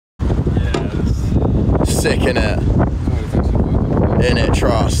sick, innit? Innit,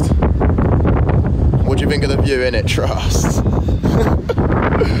 trust. What do you think of the view, innit, trust?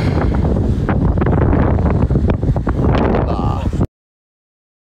 Nah.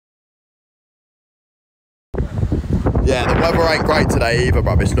 Yeah, the weather ain't great today either,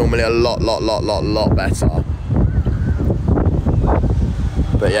 bruv. It's normally a lot better.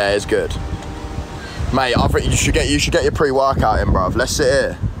 But yeah, it's good. Mate, I think you should get your pre-workout in, bruv. Let's sit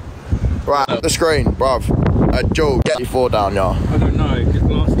here. Right, the screen, bruv. Joel, get your 4 down, y'all. I don't know, because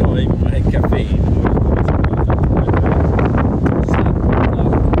last time I had caffeine.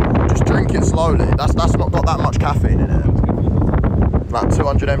 Just drink it slowly. That's not got that much caffeine in it. Like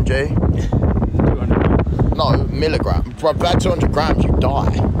 200 mg? 200. No, milligrams. Bruv, if you had 200 grams, you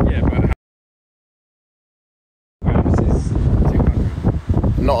die. Yeah, but grams is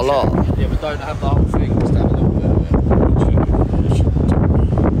 200. Not a lot. Yeah, but don't have the whole thing, just have a little bit of it.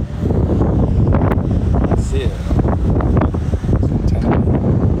 That's it.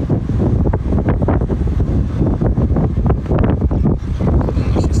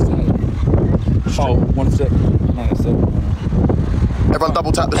 Oh, 1 sec. No, it's Everyone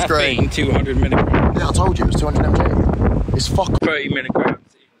double tap the screen. 200 milligrams. Yeah, I told you, it was 200 mg. It's fucking 30 milligrams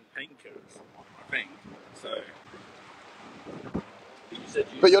in painkillers, I think. So.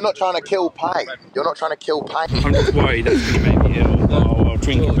 But you're not trying to kill pain. You're not trying to kill pain. I'm just worried that's going to make me ill. I'll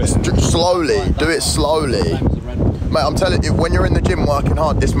drink a bit. Slowly. Do it slowly. Mate, I'm telling you, when you're in the gym working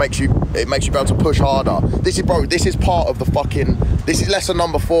hard, it makes you be able to push harder. This is, bro, this is part of the fucking, this is lesson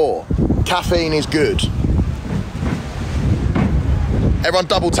number 4. Caffeine is good. Everyone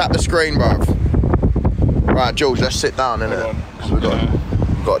double tap the screen, bruv. Right, George, let's sit down, innit? Because we've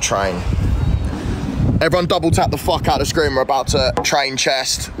got to train. Everyone double tap the fuck out of the screen. We're about to train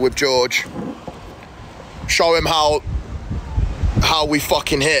chest with George. Show him how we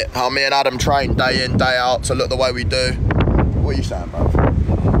fucking hit. How me and Adam train day in, day out to look the way we do. What are you saying, bruv?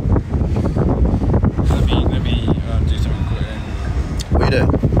 Let me do something quick. What are you doing?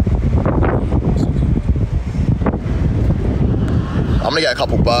 I'm gonna get a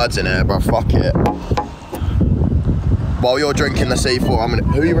couple birds in here, bruv. Fuck it. While you're drinking the C4,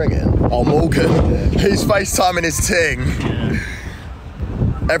 who are you ringing? Oh, Morgan. He's FaceTiming his ting. Yeah.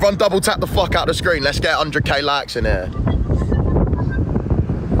 Everyone double tap the fuck out of the screen. Let's get 100k likes in here.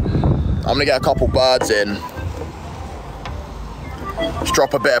 I'm gonna get a couple birds in. Let's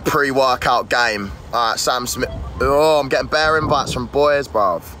drop a bit of pre-workout game. All right, Sam Smith. Oh, I'm getting bare invites from boys,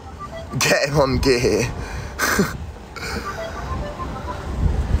 bruv. Get him on gear.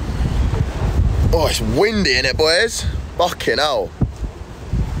 Oh, it's windy in it, boys. Fucking hell.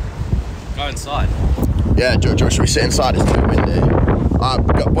 Go inside. Yeah, George, should we sit inside? It's too windy. Alright,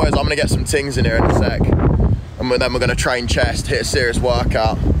 boys, I'm gonna get some things in here in a sec. And then we're gonna train chest, hit a serious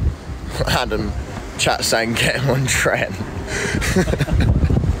workout. Adam chat saying get him on trend.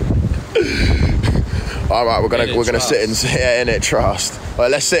 Alright, we're gonna sit in it, trust. Well,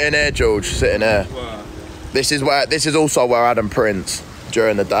 let's sit in here, George. Sit in here. Wow. This is also where Adam prints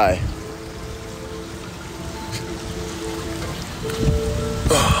during the day.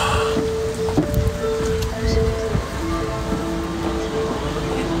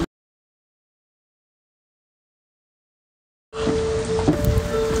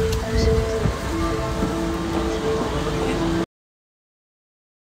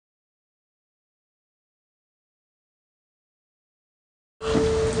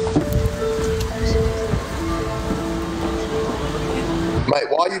 Mate,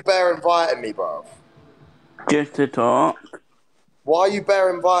 why are you bare inviting me, bruv? Just to talk. Why are you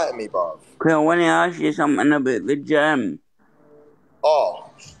bare inviting me, bruv? Because I want to ask you something about the gym. Oh,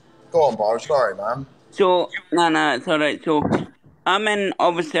 go on, bro. Sorry, man. So, no, it's alright. So, I'm in,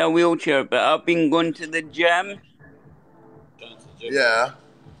 obviously, a wheelchair, but I've been going to the gym. Yeah.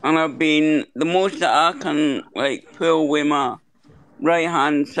 And I've been, the most that I can, like, pull with my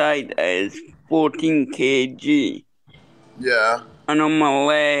right-hand side is 14 kg. Yeah. And on my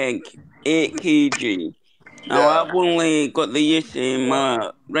leg, 8 kg. Now, I've only got the use of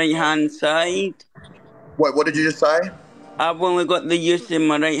my right-hand side. Wait, what did you just say? I've only got the use of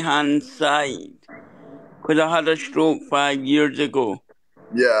my right-hand side. Because I had a stroke 5 years ago.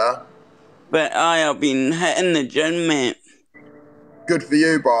 Yeah. But I have been hitting the gym, mate. Good for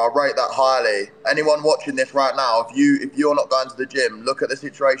you, bro. I rate that highly. Anyone watching this right now, if you're not going to the gym, look at the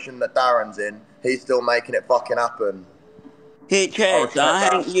situation that Darren's in. He's still making it fucking happen. HS, I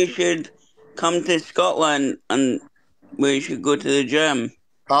think you should come to Scotland and we should go to the gym.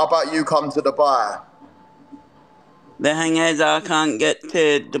 How about you come to Dubai? The thing is, I can't get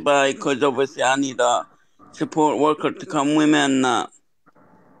to Dubai because obviously I need a support worker to come with me and that.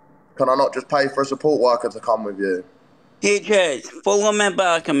 Can I not just pay for a support worker to come with you? HS, follow me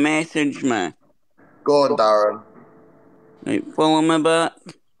back and message me. Go on, Darren. Right, follow me back.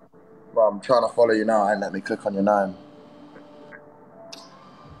 Bro, I'm trying to follow you now. Ain't let me click on your name.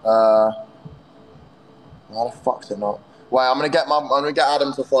 Why the fuck's it not? Wait, I'm gonna get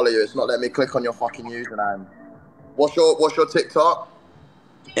Adam to follow you. It's not letting me click on your fucking username. What's your TikTok?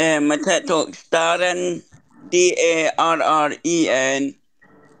 My TikTok's Darren, DARREN.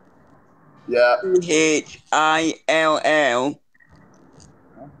 Yeah. PHILL.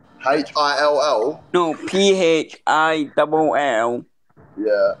 HILL? No, PHILL.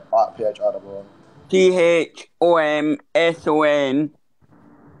 Yeah, PHILL. THOMSON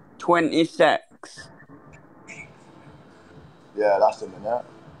 26. Yeah, that's him, yeah.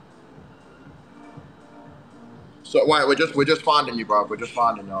 So wait, we're just finding you, bro. We're just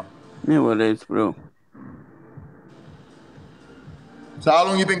finding you. No worries, bro. So how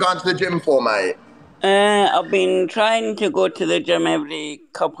long you been going to the gym for, mate? I've been trying to go to the gym every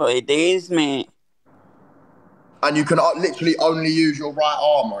couple of days, mate. And you can literally only use your right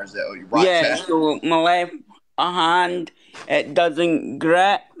arm, or is it? Or your right chest? So my left hand, it doesn't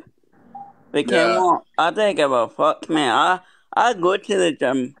grip. But you know what? I don't give a fuck, mate. I go to the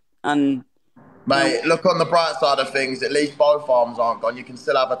gym and... Mate, look on the bright side of things. At least both arms aren't gone. You can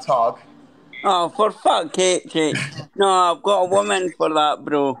still have a tug. Oh, for fuck's sake. No, I've got a woman for that,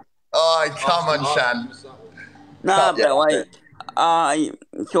 bro. Oh, come on, Shan. Nah, but like...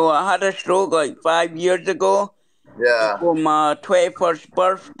 so I had a stroke like 5 years ago. Yeah. For my 21st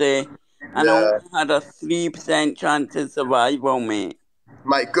birthday. And I only had a 3% chance of survival, mate.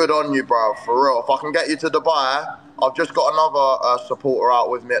 Mate, good on you, bro, for real. If I can get you to Dubai, I've just got another supporter out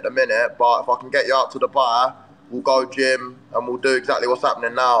with me at the minute, but if I can get you out to Dubai, we'll go gym and we'll do exactly what's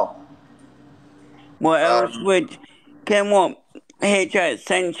happening now. What else would... Can what? HS,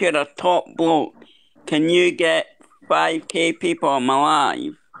 since you're a top bloke, can you get 5k people on my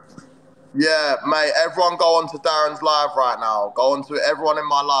live? Yeah, mate, everyone go on to Darren's live right now. Go on to it. Everyone in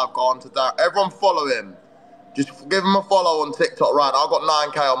my live, go on to Darren. Everyone follow him. Just give him a follow on TikTok, right? I've got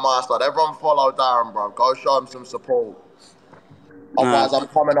 9k on my side. Everyone follow Darren, bro. Go show him some support. Otherwise, I'm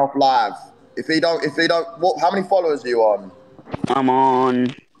coming off live. If he don't, how many followers are you on? I'm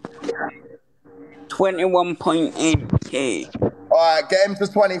on 21.8k. Alright, get him to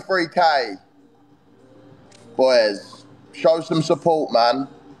 23k. Boys, show some support, man.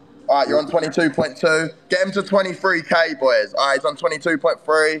 Alright, you're on 22.2. Get him to 23k, boys. Alright, he's on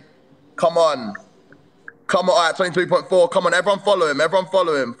 22.3. Come on. Come on, alright, 22.4. Come on, everyone follow him. Everyone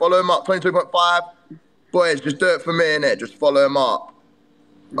follow him. Follow him up, 22.5. Boys, just do it for me, innit? Just follow him up.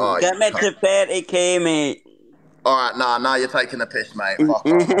 Oh, get me to 30k, mate. Alright, nah, now you're taking the piss, mate. Fuck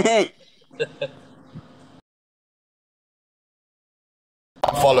off.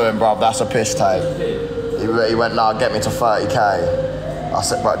 Follow him, bruv. That's a piss tape. He went, nah, get me to 30k. I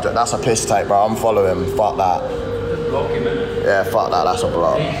said, bro, that's a piss tape, bro. I'm following him. Fuck that. Yeah, fuck that. That's a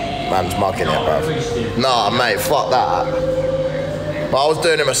block. Man's mucking it, bruv. Nah, mate, fuck that. But I was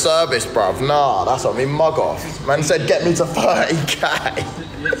doing him a service, bruv. Nah, that's what I mean, mug off. Man said, get me to 30k.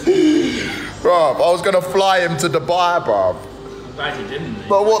 Bruv, I was gonna fly him to Dubai, bruv. I'm glad you didn't.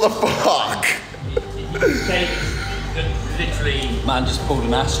 But what the fuck? Literally, man just pulled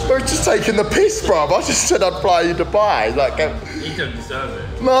an asterisk. We're just taking the piss, bruv. I just said I'd fly you to Dubai. Like, he don't deserve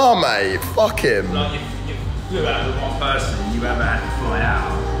it. nah, mate, fuck him. Like, if you flew out with one person you ever had to fly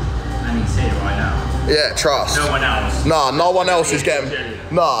out, and he's here right now. Yeah, trust. No one else. Nah, no one else is getting...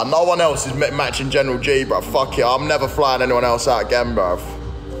 Nah, no one else is matching General G, bruv. Fuck it. I'm never flying anyone else out again, bruv.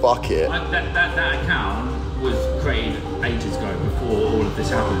 Fuck it. That account was created ages ago before all of this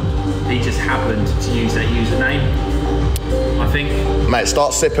happened. He just happened to use that username. I think. Mate,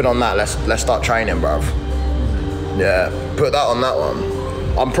 start sipping on that. Let's start training, bruv. Yeah, put that on that one.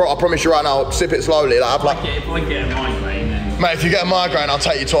 I promise you right now, sip it slowly. Like, if I get a migraine, then... Mate, if you get a migraine, I'll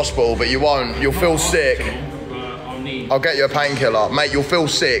take you to hospital, but you won't. You'll feel sick. I'll get you a painkiller. Mate, you'll feel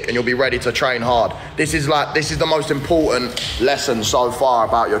sick and you'll be ready to train hard. This is the most important lesson so far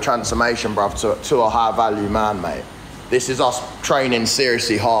about your transformation, bruv, to a high value man, mate. This is us training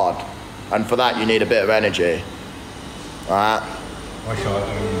seriously hard. And for that, you need a bit of energy. Alright?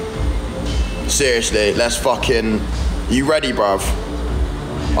 Seriously, let's fucking... You ready, bruv?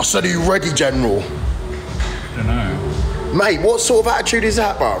 I said, are you ready, General? I don't know. Mate, what sort of attitude is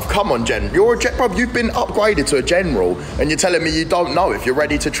that, bruv? Come on, General. You're a bruv, you've been upgraded to a general, and you're telling me you don't know if you're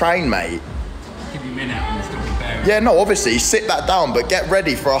ready to train, mate. Give you a minute and still preparing. Yeah, no, obviously, sit that down, but get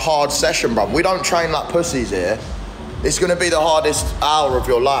ready for a hard session, bruv. We don't train like pussies here. It's gonna be the hardest hour of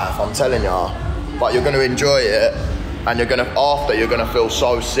your life, I'm telling ya. But you're gonna enjoy it. and you're gonna feel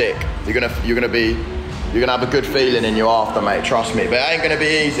so sick. You're gonna have a good feeling in you after, mate. Trust me. But it ain't gonna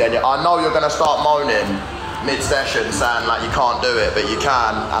be easy. And I know you're gonna start moaning mid-session, saying like you can't do it, but you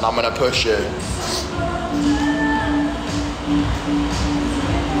can, and I'm gonna push you.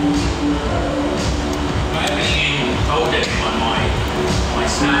 Hold it on my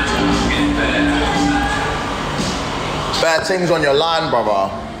Snapchat. I'm getting better now. Bare things on your line,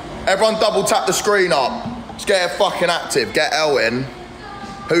 brother. Everyone double tap the screen up. Let's get it fucking active. Get L in.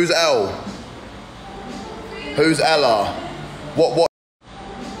 Who's L? Who's Ella? What?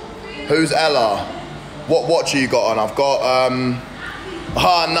 Who's Ella? What watch you got on? I've got,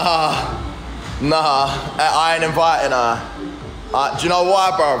 Nah. I ain't inviting her. Do you know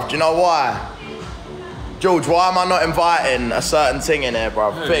why, bruv? Do you know why? George, why am I not inviting a certain thing in here,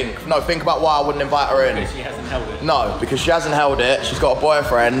 bruv? Think about why I wouldn't invite her in. Because she hasn't held it. No, because she hasn't held it. She's got a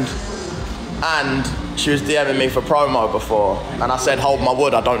boyfriend, and she was DMing me for promo before, and I said, hold my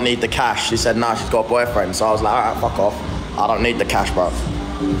wood, I don't need the cash. She said, nah, she's got a boyfriend. So I was like, all right, fuck off. I don't need the cash, bruv.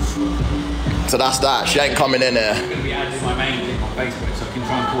 So that's that. She ain't coming in here. I'm going to be adding my main thing on Facebook, so I can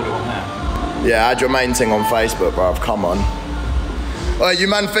try and call it on there. Yeah, add your main thing on Facebook, bruv. Come on. Well, you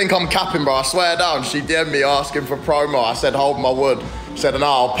man think I'm capping, bro. I swear down. She DM'd me asking for promo. I said, hold my wood. She said, no,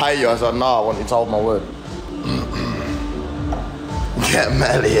 I'll pay you. I said, no, I want you to hold my wood. Get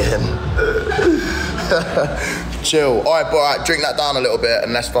Melly in. Chill. All right, drink that down a little bit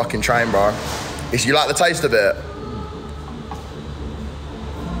and let's fucking train, bro. You like the taste of it?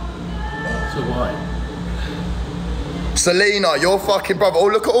 So why? Selena, you're fucking brother. Oh,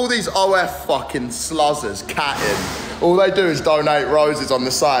 look at all these OF fucking sluzzers catting. All they do is donate roses on the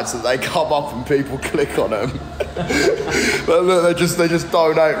side so that they come up and people click on them. But look, they just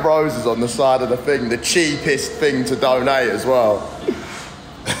donate roses on the side of the thing. The cheapest thing to donate as well.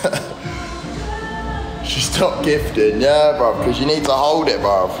 She stopped gifting, yeah, bruv, because you need to hold it,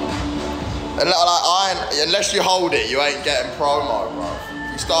 bruv. And like, unless you hold it, you ain't getting promo,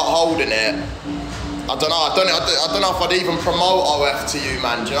 bruv. You start holding it. I don't know if I'd even promote OF to you,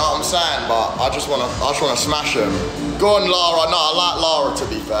 man. Do you know what I'm saying? But I just wanna smash them. Go on, Lara. No, I like Lara, to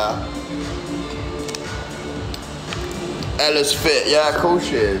be fair. Ella's fit. Yeah, of course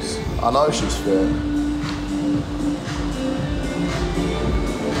she is. I know she's fit.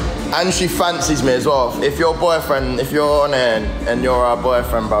 And she fancies me as well. If you're on it and you're her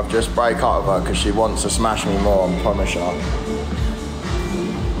boyfriend, bruv, just break up with her because she wants to smash me more, I promise you.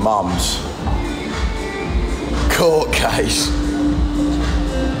 Mums. Court case.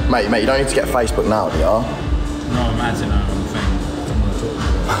 Mate, you don't need to get Facebook now, do you? No, I'm adding her on the thing. I don't want to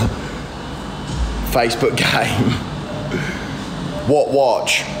talk Facebook game. What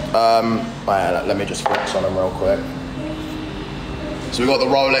watch? Let me just flex on them real quick. So we've got the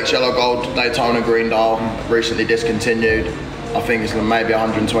Rolex Yellow Gold Daytona Green Dial, recently discontinued. I think it's maybe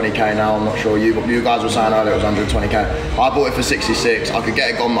 120k now, I'm not sure. You guys were saying earlier it was 120k. I bought it for 66. I could get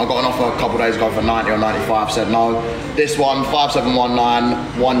it gone. I got an offer a couple of days ago for 90 or 95, said no. This one,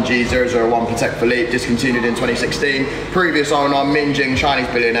 5719, 1G001 Patek Philippe, discontinued in 2016. Previous owner, Min Jing, Chinese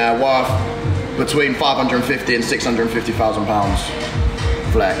billionaire, worth between 550 and 650,000 pounds.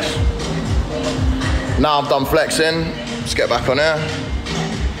 Flex. Now I've done flexing, let's get back on here.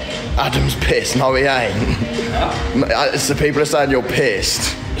 Adam's pissed. No, he ain't. So people are saying you're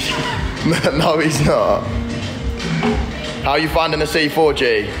pissed. No, he's not. How are you finding the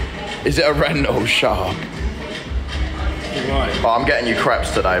C4G? Is it a rental? Sharp. Right. Oh, I'm getting you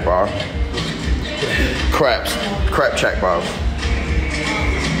crepes today, bro. Crepes. Crepe check, bro.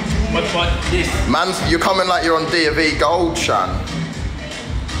 But this... Man, you're coming like you're on D&V Gold, Shan.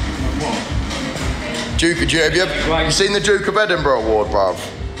 What? Have you seen the Duke of Edinburgh Award, bruv?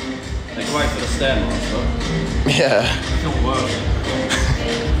 They go wait for the stairmaster. Yeah. It's not working.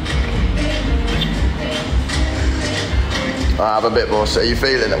 I have a bit more. So are you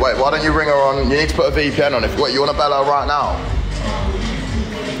feeling it? Wait, why don't you ring her on? You need to put a VPN on. What, you want to bell her right now?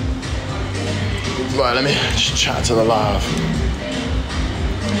 Right, let me just chat to the live.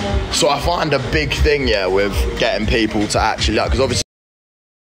 So I find a big thing, yeah, with getting people to actually, like, because obviously.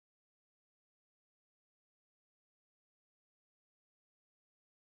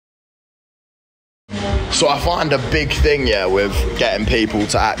 So I find a big thing, yeah, with getting people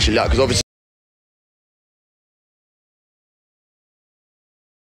to actually, like, because obviously.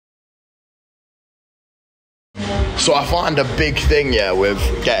 So I find a big thing, yeah, with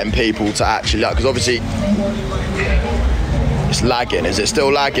getting people to actually, like, because obviously it's lagging. Is it still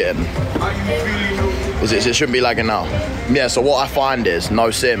lagging? It shouldn't be lagging now. Yeah. So what I find is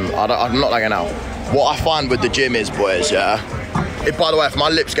no sim. I'm not lagging out. What I find with the gym is, boys, yeah. By the way, if my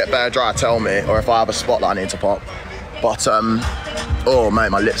lips get bare dry, tell me, or if I have a spot that I need to pop. But, oh mate,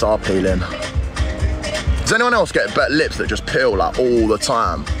 my lips are peeling. Does anyone else get better lips that just peel like all the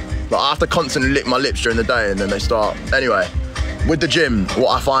time? Like I have to constantly lick my lips during the day and then they start. Anyway, with the gym, what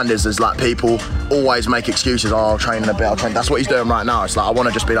I find is like people always make excuses. Oh, I'll train in a bit, I'll train. That's what he's doing right now. It's like, I want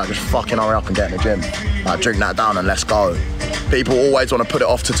to just be like, just fucking hurry up and get in the gym. Like drink that down and let's go. People always want to put it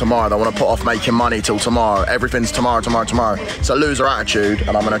off to tomorrow. They want to put off making money till tomorrow. Everything's tomorrow, tomorrow, tomorrow. It's a loser attitude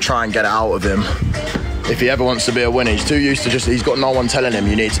and I'm going to try and get it out of him. If he ever wants to be a winner, he's too used to just, he's got no one telling him,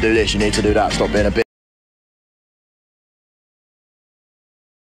 you need to do this, you need to do that, stop being a bitch.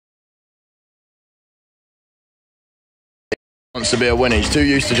 Wants to be a winner, he's too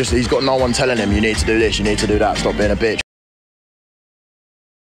used to just, he's got no one telling him, you need to do this, you need to do that, stop being a bitch.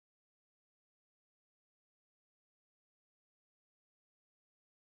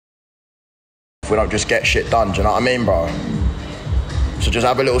 We don't just get shit done, do you know what I mean, bro? So just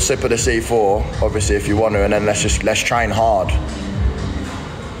have a little sip of the C4, obviously if you want to, and then let's train hard.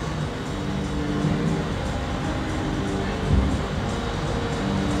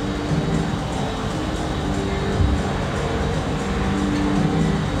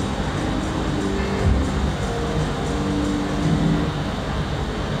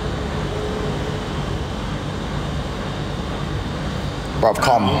 Bruv,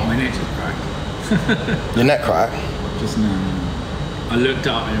 come. Oh, my neck just cracked. Your neck crack? Just now. I looked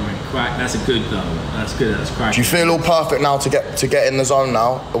up and it went crack. That's a good though. That's good. That's crack. Do you feel all perfect now to get in the zone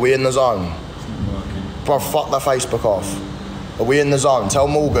now? Are we in the zone? It's not working. Bruv, fuck that Facebook off. Are we in the zone? Tell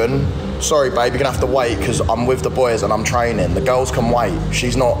Morgan, sorry babe, you're gonna have to wait because I'm with the boys and I'm training. The girls can wait.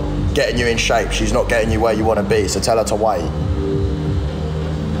 She's not getting you in shape. She's not getting you where you want to be. So tell her to wait. I'm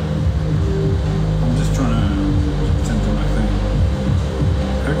just trying to send to my thing.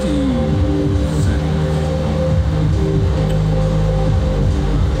 How do you send?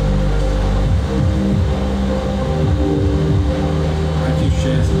 How do you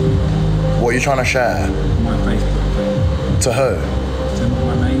share something? What are you trying to share? My Facebook thing. To who? To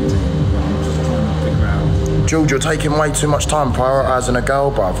my main team. I'm just trying to figure out. George, you're taking way too much time prioritising a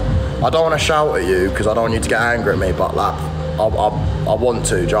girl, bruv. I don't want to shout at you because I don't want you to get angry at me, but like, I want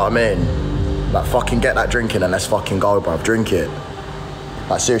to, do you know what I mean? Like, fucking get that drink in and let's fucking go, bruv. Drink it.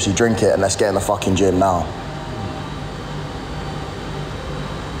 Like, seriously, drink it and let's get in the fucking gym now.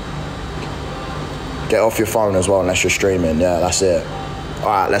 Get off your phone as well unless you're streaming. Yeah, that's it. All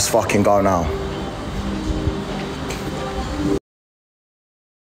right, let's fucking go now.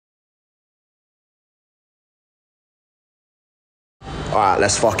 All right,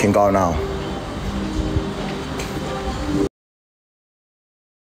 let's fucking go now.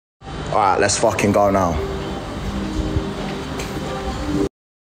 All right, let's fucking go now.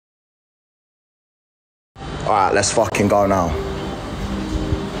 All right, let's fucking go now.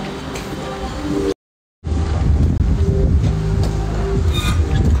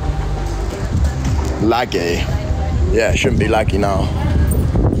 Laggy. Yeah, it shouldn't be laggy now.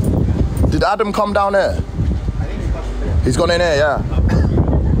 Did Adam come down here? He's gone in here, yeah.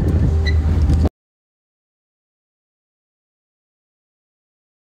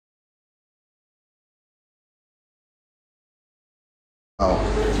 Oh,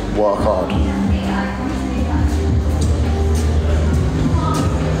 work hard.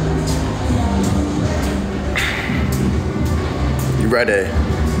 You ready?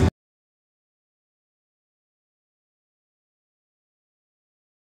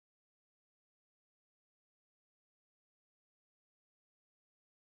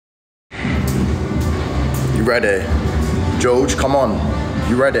 You ready? George, come on.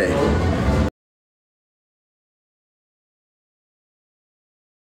 You ready?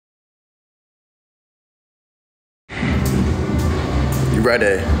 You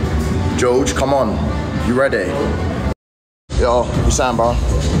ready? George, come on. You ready? Yo, you sound, bro?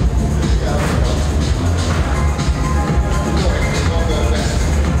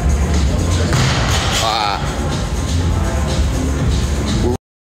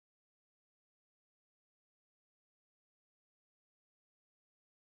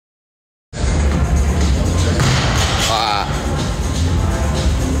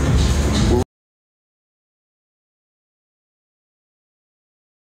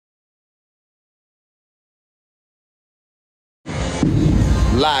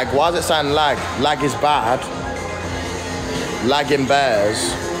 Lag, why does it sound lag? Lag is bad. Lagging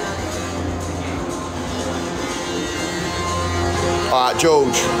bears. All right,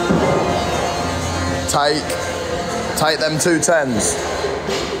 George. Take them 210s.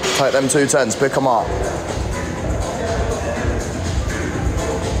 Take them 210s, pick them up.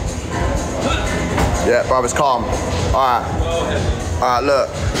 Yeah, brothers, calm. All right, look.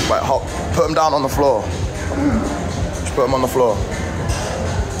 Wait, hop, put them down on the floor. Just put them on the floor.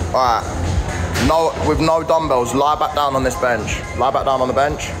 Alright. No, with no dumbbells, lie back down on this bench. Lie back down on the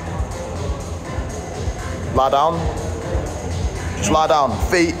bench. Lie down. Just lie down.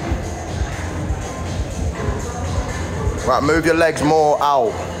 Feet. Right, move your legs more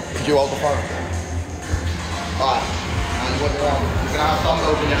out. Could you hold the phone? Alright. And when you're on, you're gonna have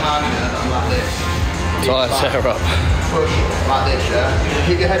dumbbells in your hand and like this. Try to tear up. Push like this, yeah?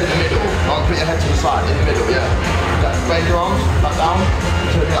 Keep your head in the middle. Don't put your head to the side, in the middle, yeah? Bend your arms, back down,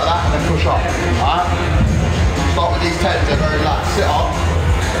 like that, and then push up, alright? Start with these 10s, they're very light. Sit up,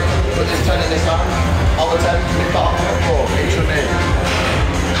 put this 10 in this hand, other 10, lift up on the floor, each of me.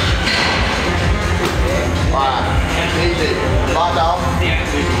 Alright, easy. Lie down.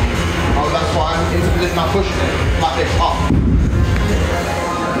 Oh, that's fine. Into position, now push like this, up.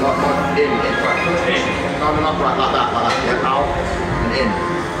 In, right, push. No, right, like that, yeah, out, and in.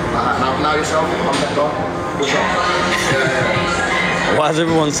 Like that, now yourself, come back on, push up. Yeah. Why is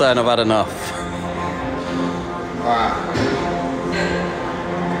everyone saying I've had enough? Alright.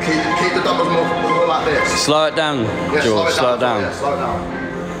 Keep the dumbbells more like this. Slow it down, yeah, George, slow it down. Yeah, slow it down.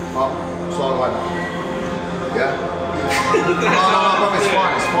 Up, slow it way down. Yeah? No, it's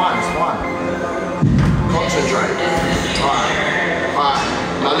fine. Concentrate. Alright.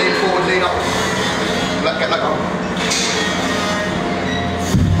 Now lean forward, lean up. Get that up.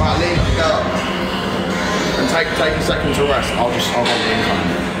 Alright, lean up, get up. And take a second to rest. I'll hold the incline.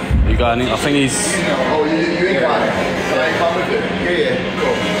 You got any? I think he's... Oh, you incline? Can I incline with it? Yeah,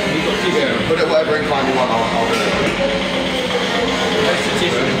 cool. Yeah, put it whatever incline you want, I'll do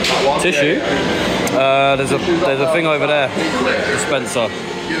it. Tissue? There's a thing over there. Dispenser.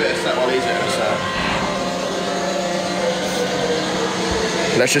 Give it a set while he's at a set.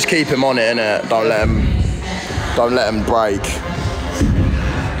 Let's just keep him on it, innit? Don't let him break.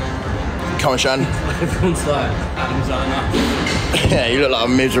 Come on, Shan. Everyone's like, Adam's like that. Yeah, you look like a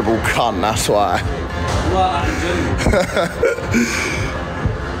miserable cunt, that's why.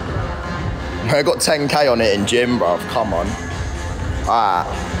 I got 10k on it in gym, bruv. Come on. Alright.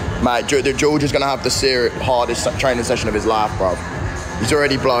 Mate, George is gonna have the hardest training session of his life, bruv. He's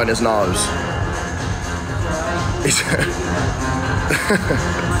already blowing his nose.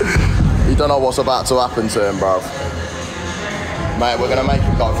 You don't know what's about to happen to him, bruv. Mate, we're gonna make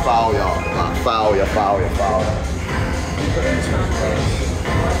him go failure. Like, failure.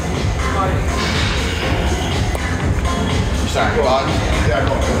 You saying God? Yeah, I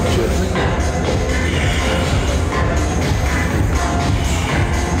got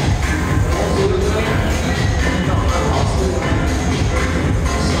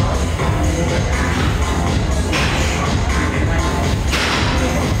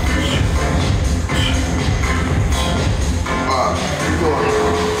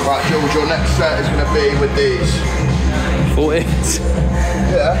Right, George, your next set is going to be with these. 14s?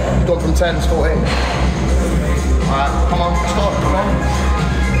 Yeah, you've gone from 10s to 14. Alright, come on, start, come on.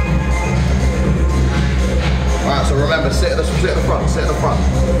 Alright, so remember, sit at the front.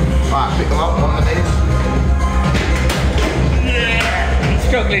 Alright, pick them up, one of these. I'm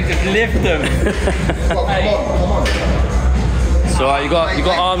struggling to lift them. Well, come on. So you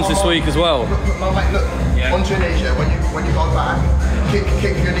got arms this week as well? No, mate, look. Yeah. Onto your knees, yeah, when you go back,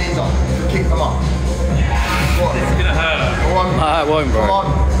 kick your knees up, kick them up. What? It's gonna hurt. Go on. It won't, bro. Come on.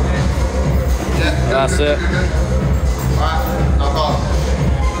 Yeah, that's it. Good. Alright, now go.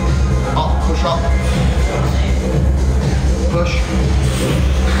 Up, push up. Push.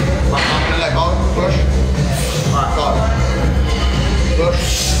 Back up and let go. Push. Alright, go. Push.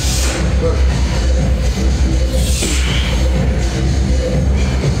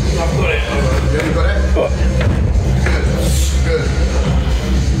 I've got it. Yeah, you got it? Good.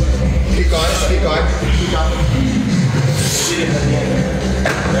 Keep going.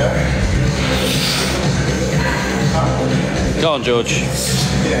 Yeah. Go on, George.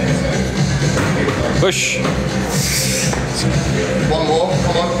 Push. One more,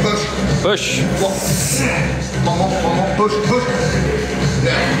 come on, push. One more, push.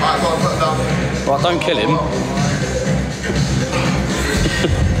 Yeah, alright, go on, put it down. Right, don't kill him.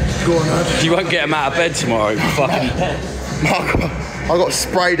 Go on, lad. You won't get him out of bed tomorrow, fucking. I got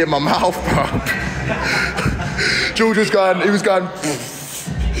sprayed in my mouth, bro. George was going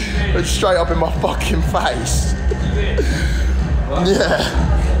straight up in my fucking face. Yeah.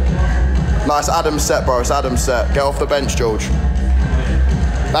 Nice Adam's set, bro. It's Adam's set. Get off the bench, George.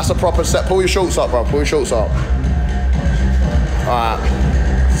 That's a proper set. Pull your shorts up, bro. Pull your shorts up. Alright.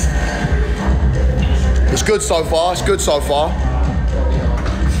 It's good so far.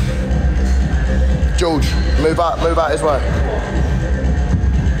 George, move out his way.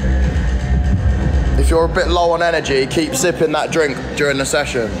 you're a bit low on energy, keep sipping that drink during the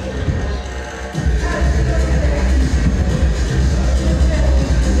session.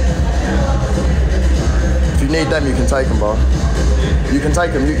 If you need them, you can take them, bro. You can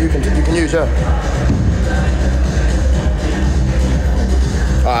take them. You can use, yeah.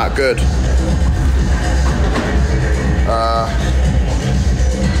 Alright, good.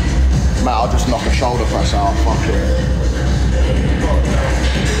 Mate, I'll just knock a shoulder press out. Fuck it.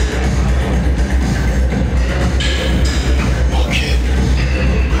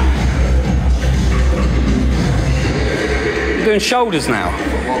 You're doing shoulders now?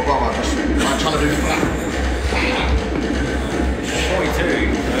 Well, brother, I'm trying to do that.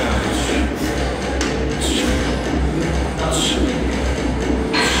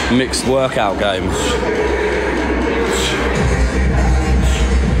 42. Mixed workout game.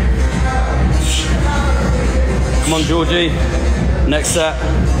 Come on, Georgie. Next set.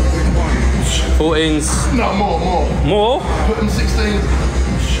 14s. No, more. More? Put them 16s.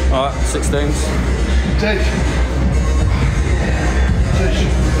 Alright, 16s.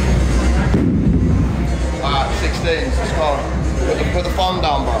 Alright, 16s, let's go. Put the phone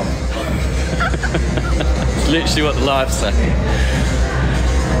down, bro. It's literally what the live say. Go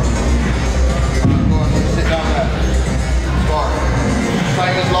on, sit down there. Let's go.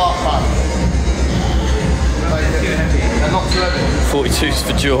 Same as last time. They're not too heavy. 42s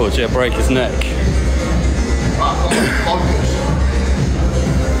for George, yeah, break his neck. Right, come on, focus.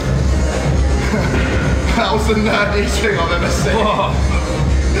 That was the nerdiest thing I've ever seen.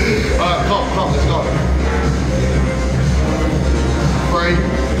 Alright, come, let's go. 3, 2, 1,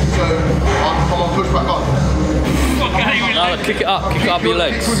 come on, push back on. No, kick it up your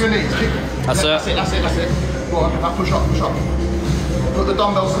legs. Kick with your knees. That's it. That's it. Go on, now push up. Put the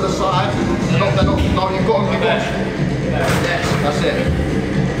dumbbells to the side. They're not, no, you've got them. Yes, that's it.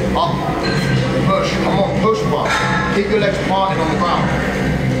 Up, push, come on, push, bro. Keep your legs parted on the ground.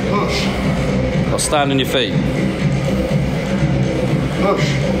 Push. Got to stand on your feet. Push.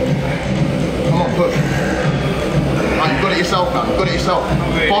 Come on, push. Right, you've got it yourself now,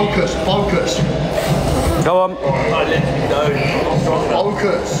 Focus. Go on.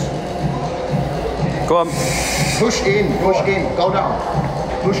 Focus. Go on. Push in, go down.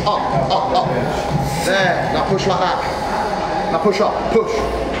 Push up. There, now push like that. Now push up, push.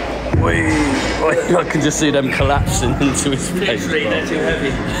 I can just see them collapsing into his face. Literally, they're too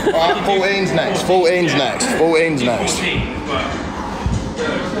heavy. Alright, 14's next.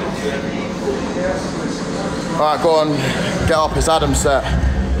 Alright, go on, get up, it's Adam's set.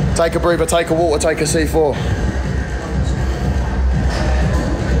 Take a breather, take a water, take a C4.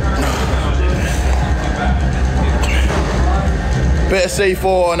 Bit of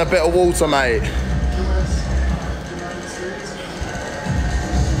C4 and a bit of water, mate.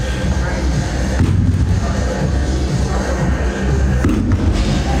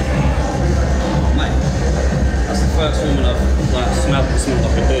 That's the first woman I've smelled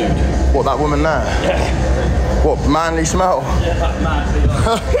like a dude. What, that woman there? Yeah. What, manly smell? Yeah, that manly.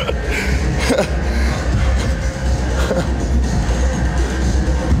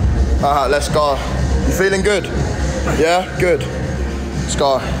 Alright, let's go. You feeling good? Yeah? Good. Let's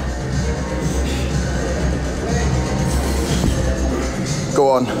go. Go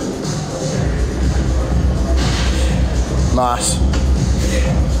on. Nice.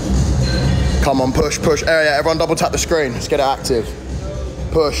 Come on, push. Area, everyone double tap the screen. Let's get it active.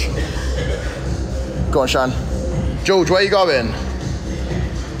 Push. Go on, Shan. George, where are you going?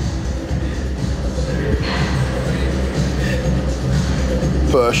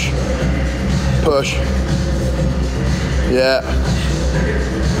 Push. Yeah.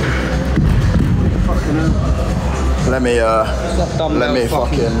 Let me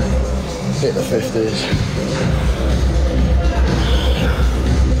fucking hit the 50s.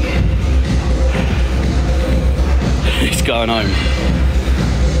 He's going home.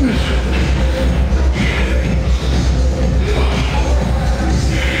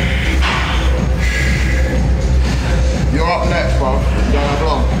 You're up next, bro. You don't have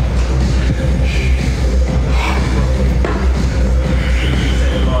long.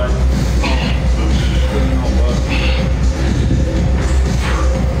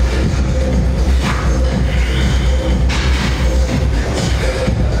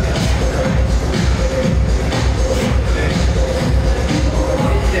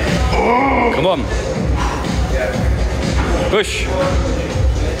 Come on. Push.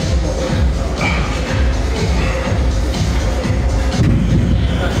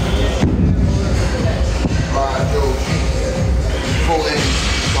 Right, George. Pull in.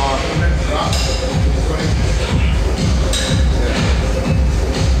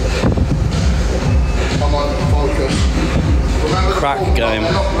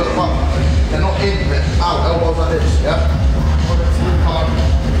 foot up. They're not in, they're out, elbows like this, yeah? Come on.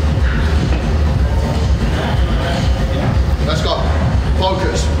 Let's go.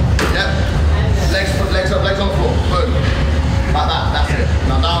 Focus. Yep. Legs up, legs on the floor. Boom. Like that, that's it.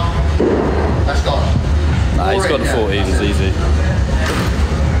 Now down. Let's go. Nah, he's got the 14s easy.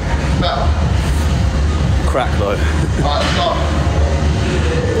 Better. Crack though. Alright, let's go.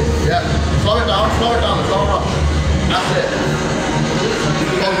 Yeah. Slow it down, slow it down, there's no rush. That's it.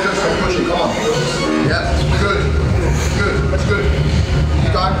 Focus and pushing, come on. Yeah, good. Good, that's good.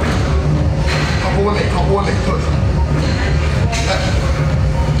 Keep going. Couple with me, push. Yeah.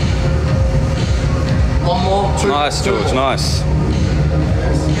 One more, two. Nice, George, more. Nice.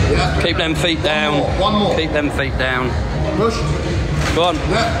 Yeah. Keep them feet down. One more. Keep them feet down. Push. Go on.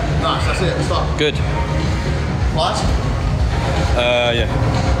 Yeah. Nice, that's it. Stop. Good. Lights? Yeah.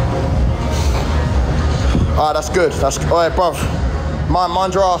 Alright, that's good. That's alright, bruv.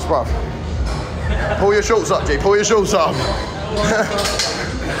 Mind your ass, bruv. Pull your shorts up, G. Pull your shorts up.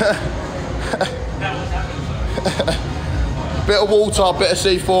 Bit of water, bit of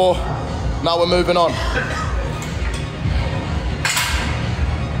C4. Now we're moving on.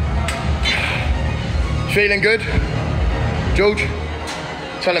 Feeling good? George?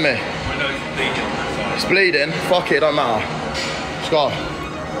 Telling me. It's bleeding. Fuck it, don't matter. Let's go.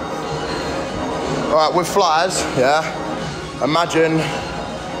 Alright, with flies, yeah. Imagine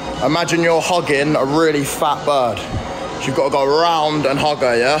you're hugging a really fat bird. So you've got to go round and hug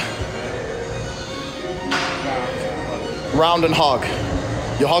her, yeah? Round and hug.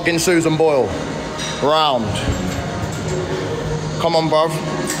 You're hugging Susan Boyle. Round. Come on, bruv.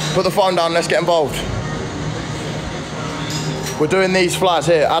 Put the phone down, let's get involved. We're doing these flies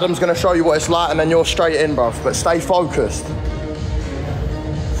here. Adam's gonna show you what it's like and then you're straight in, bruv. But stay focused.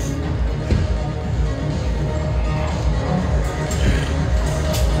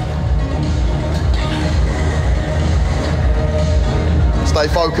 Stay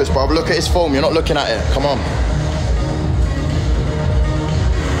focused, bruv. Look at his form, you're not looking at it. Come on.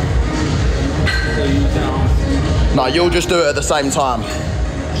 No, you'll just do it at the same time.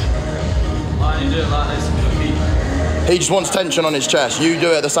 I do it like this. He just wants tension on his chest. You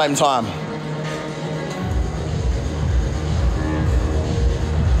do it at the same time.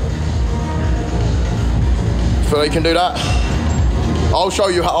 Feel you can do that? I'll show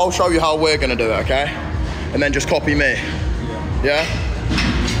you how we're gonna do it, okay? And then just copy me. Yeah?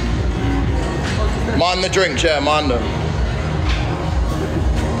 Mind the drinks, yeah, mind them.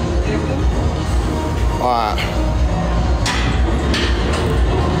 Alright.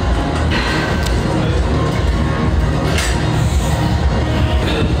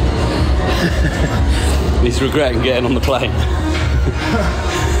 He's regretting getting on the plane.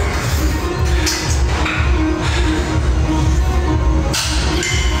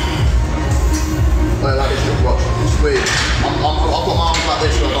 Like this, just watch. Squeeze. I've got my arms like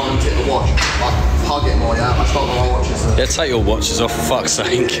this so I don't want to tip the watch. Like, hug it more, yeah? I stop my watches. Yeah, take your watches off, for fuck's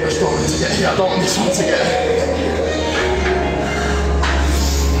sake. I don't want this one to get.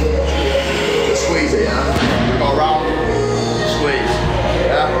 Just squeeze it, yeah? Go around, squeeze,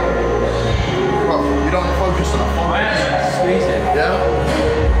 yeah? Bro, you don't focus enough. Squeeze it. Yeah?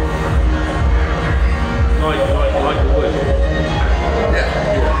 Like the wood. Yeah.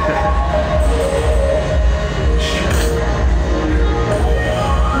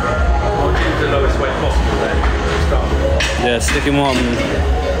 The lowest weight possible then. Start. Yeah, stick him on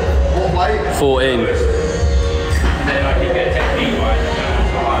What weight? 14. And then I can get technique right.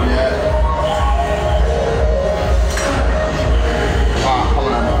 Yeah. Alright, come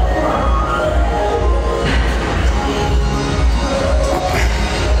on then.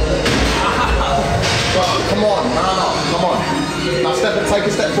 Come on, no, come on. Now take a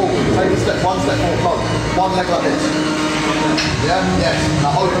step forward. Take a step, one step forward. Come on. One leg like this. Yeah, yes.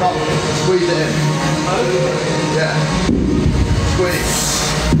 Now open up, squeeze it in. Yeah. Squeeze.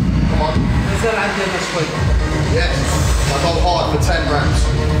 Come on. Yes. Now go hard for 10 reps.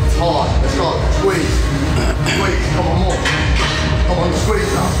 Hard. Let's go. Squeeze. Squeeze. Come on, more. Come on,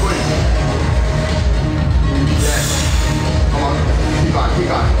 squeeze now. Squeeze. Yes. Come on. Keep going. Keep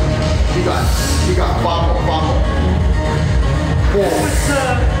going. Keep going. Keep going. 5 more. 5 more. 4.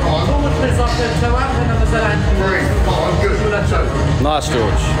 Come on. 3. Come on. Good. 2. Nice,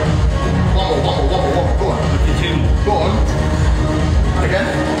 George. One more. Go on. 2 more. Go on. Again.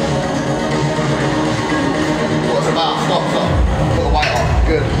 What's it about? Stop. Put the weight on.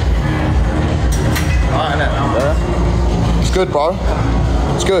 Good. Alright, innit? Yeah. It's good, bro.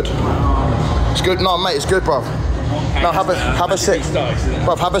 It's good. It's good. No, mate, it's good, bro. No, have a sip.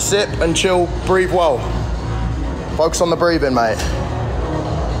 Bro, have a sip and chill. Breathe well. Focus on the breathing, mate.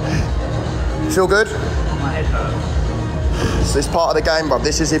 Feel good? My head hurts. It's part of the game, bruv.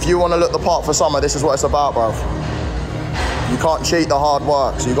 This is, if you want to look the part for summer, this is what it's about, bruv. You can't cheat the hard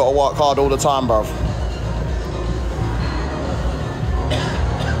work, so you got to work hard all the time, bruv.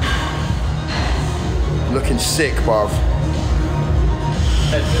 Looking sick, bruv.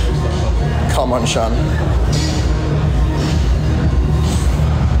 Come on, Shan.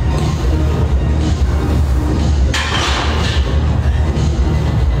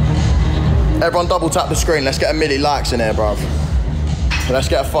 Everyone double tap the screen. Let's get a million likes in here, bruv. Let's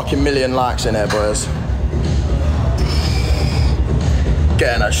get a fucking million likes in here, boys.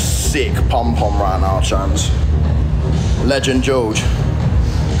 Getting a sick pom-pom right now, chans. Legend George.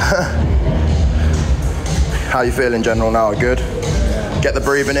 How you feeling, General, now? Good? Get the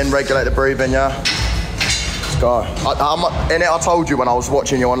breathing in, regulate the breathing, yeah? Let's go. In it, I told you when I was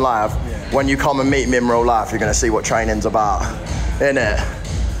watching you on live, when you come and meet me in real life, you're gonna see what training's about. In it.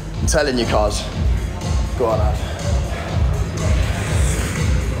 I'm telling you, cuz. Go on, lad.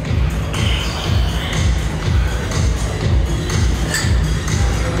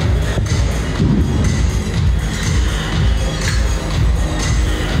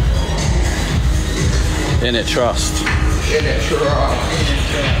 In it, trust. In it, trust.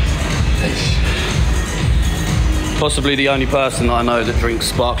 Possibly the only person that I know that drinks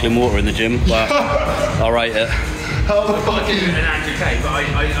sparkling water in the gym, but I rate it. How the fuck is it an Andrew Tate? But I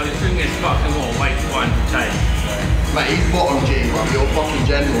was drinking sparkling water, wait for Andrew Tate. Mate, he's bottom G, bro. You're fucking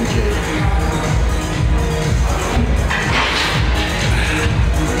general G.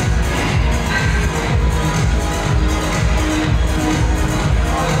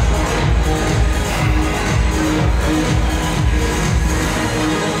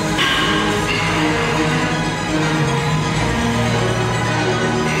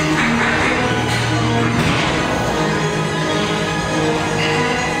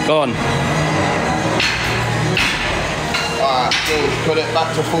 Go on. Alright, George, put it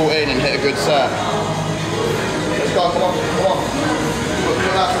back to 14 and hit a good set. Let's go, come on, come on.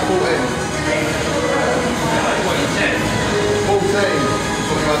 Put that to 14. What you said? 14. That's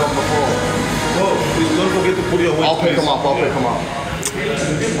what you had on before. Oh, please don't forget to put your weight. I'll pick them up, I'll pick them up.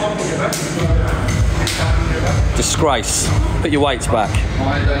 Disgrace. Put your weights back.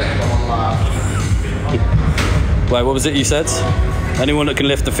 Wait, what was it you said? Anyone that can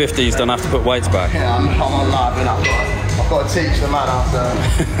lift the 50s don't have to put weights back. Yeah, I'm on live and I've got to teach the man how to.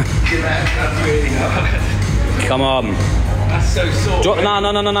 That's really hard. Come on. That's so sore.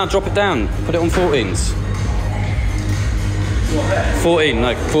 No, drop it down. Put it on 14s. What there? 14,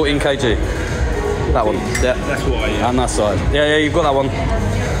 no, 14 kg. That one, yeah. That's what I use. And that side. Yeah, you've got that one.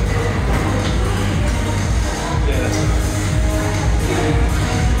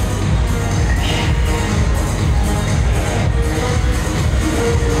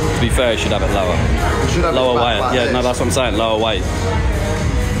 To be fair, you should have it lower. Should have Lower it weight. like Yeah, this. no, that's what I'm saying. Lower weight.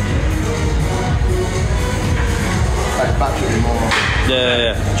 Like, back should be more.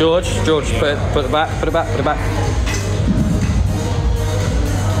 Yeah. George, put it back.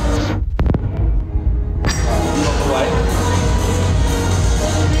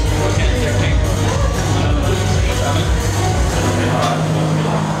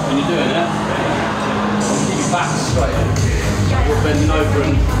 When you're doing it, keep your back straight. You're bending over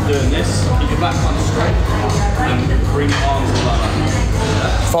and doing this. Keep your back kind of straight and bring your arms like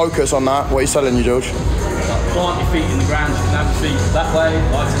that. Focus on that. What are you telling you, George? Plant your feet in the ground. You can have your feet that way. I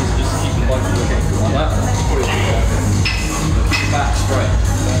tend to just keep them both looking like that. Keep your back straight.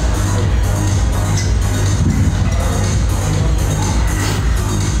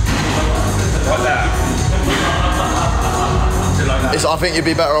 Like that. I think you'd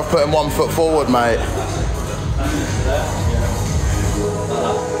be better off putting 1 foot forward, mate.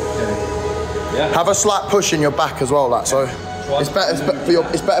 Yeah. Have a slight push in your back as well, like so. It's better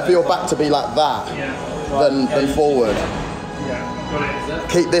for your back to be like that than forward.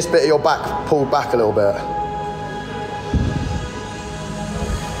 Keep this bit of your back pulled back a little bit.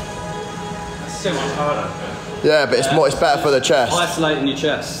 That's so much harder. Yeah, but it's better for the chest. Isolating your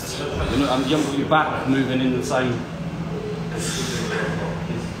chest. Your back moving in the same.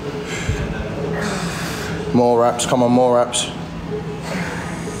 More reps, come on, more reps.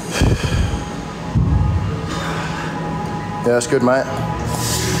 Yeah, that's good, mate.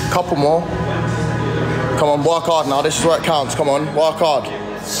 Couple more. Come on, work hard now. This is where it counts. Come on, work hard.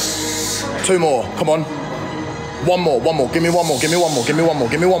 2 more. Come on. 1 more. Give me one more. Give me one more.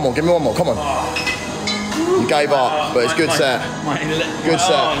 Come on. You gave up, but it's good set. Good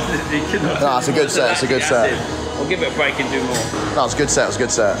set. No, it's a good set. It's a good set. I'll give it a break and do more. No, it's a good set. It's a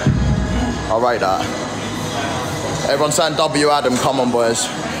good set. I'll rate that. Everyone saying W Adam. Come on, boys.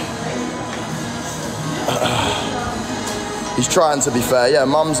 He's trying to be fair. Yeah,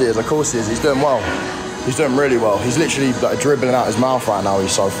 Mumsy is, of course he is. He's doing well. He's doing really well. He's literally like dribbling out his mouth right now.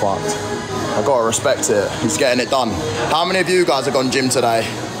 He's so fucked. I gotta respect it. He's getting it done. How many of you guys have gone gym today?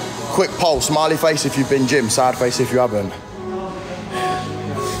 Quick poll, smiley face if you've been gym, sad face if you haven't.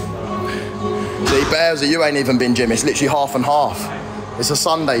 See, Bears, you ain't even been gym. It's literally half and half. It's a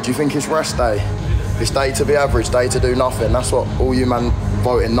Sunday. Do you think it's rest day? It's day to be average, day to do nothing. That's what all you man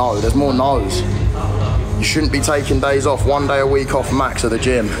voting no. There's more no's. You shouldn't be taking days off. 1 day a week off max at the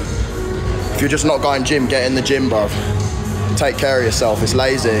gym. If you're just not going gym, get in the gym, bruv. Take care of yourself. It's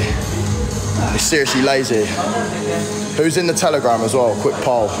lazy. It's seriously lazy. Who's in the Telegram as well? Quick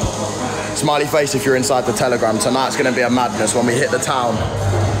poll. Smiley face if you're inside the Telegram. Tonight's gonna be a madness when we hit the town.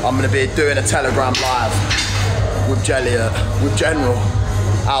 I'm gonna be doing a Telegram live with General,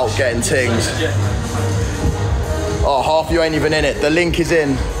 out getting things. Oh, half you ain't even in it. The link is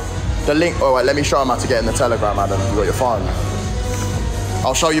in. The link, oh wait, let me show them how to get in the Telegram, Adam. You got your phone?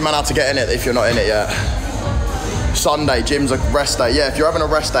 I'll show you man how to get in it if you're not in it yet. Sunday, gym's a rest day. Yeah, if you're having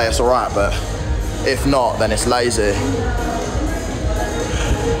a rest day, it's all right, but if not, then it's lazy.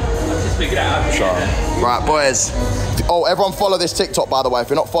 Just figured out. Right, boys. Oh, everyone follow this TikTok, by the way. If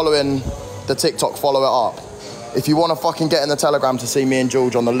you're not following the TikTok, follow it up. If you want to fucking get in the Telegram to see me and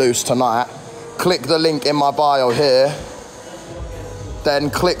George on the loose tonight, click the link in my bio here. Then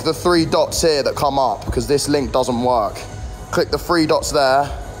click the 3 dots here that come up, because this link doesn't work. Click the 3 dots there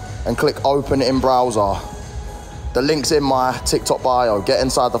and click open in browser. The link's in my TikTok bio. Get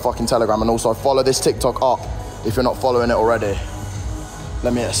inside the fucking Telegram and also follow this TikTok up if you're not following it already.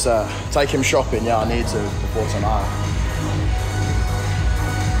 Let me take him shopping. Yeah, I need to before tonight.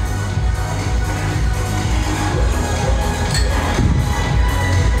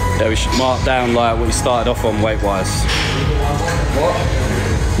 Yeah, we should mark down like what he started off on weight-wise. What?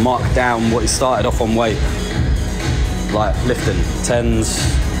 Mark down what he started off on weight. Like lifting, 10s,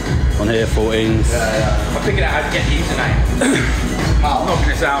 on here, 14s. I figured out how to get the username. I'm not going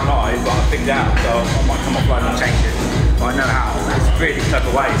to sound live, but I figured it out, so I might come offline and change it. But I know how. It's a really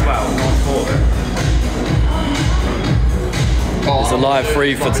clever way as well. It's a live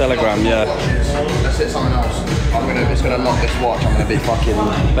free for Telegram, yeah. Let's hit something else. It's gonna knock this watch. I'm gonna be fucking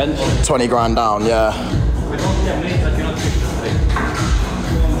Bench? 20 grand down, yeah.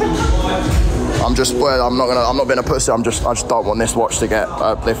 I'm not being a pussy. I just don't want this watch to get.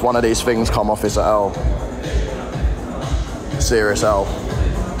 If one of these things come off, it's an L. Serious L.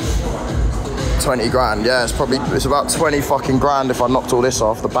 20 grand, yeah. It's about 20 fucking grand if I knocked all this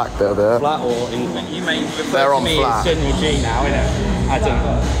off the back bit of it. Flat or in? You may refer They're to on me flat. as General G now, innit? Adam.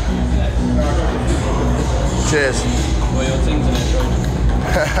 Cheers. Well, your thing's in it,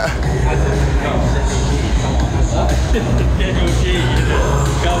 General G,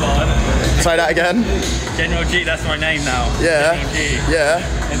 come on. Say that again. General G, that's my name now. Yeah. General G. Yeah.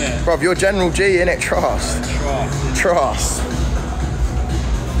 Innit? Bruv, you're General G, innit? Trust. Trust.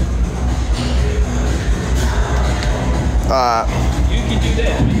 Alright. You can do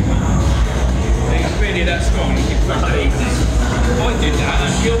that. It's really that strong. You can push that easy. If I did that,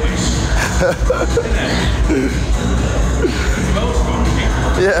 that'd kill me. It's well strong.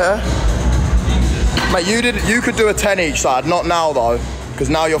 Yeah. Mate, you could do a 10 each side, not now though, because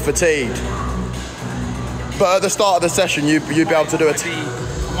now you're fatigued. But at the start of the session, you'd be able to do a I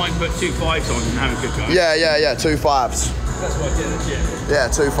might put 2 5s on and have a good go. Yeah, 2 5s. That's what I did at the gym. Yeah,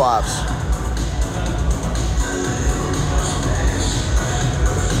 2 5s.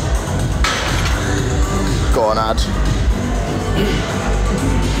 Go on, Ad.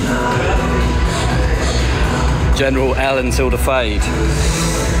 General L until the fade.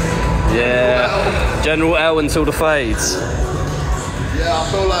 Yeah. General L until the fades. Yeah, I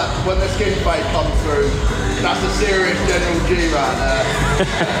feel like when the skin fade comes through, that's a serious General G right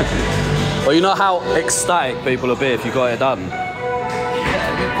there. Well, you know how ecstatic people will be if you got it done.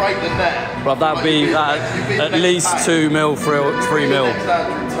 Yeah, you break the net. But that'd be at least 2 mil, 3 mil.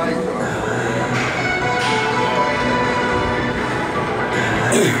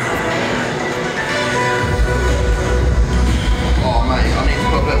 Oh mate, I need to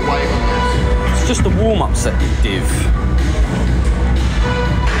put a bit of weight on this. It's just a warm-up set, you div.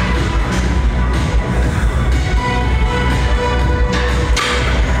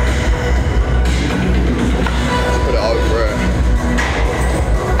 Let's put it over it.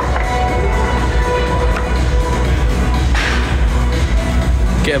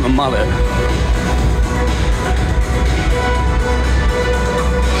 Get him a mullet.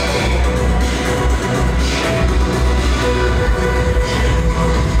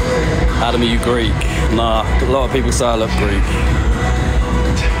 Adam, are you Greek? Nah, a lot of people say I look Greek.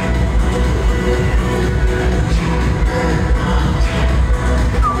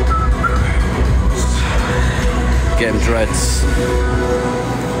 dreads.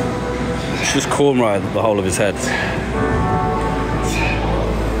 Just cornrow the whole of his head.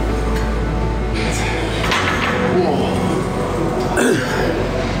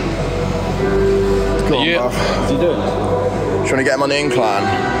 Go on, bro. What's he doing? Trying to get him on the incline,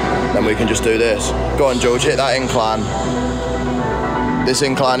 then we can just do this. Go on, George, hit that incline. This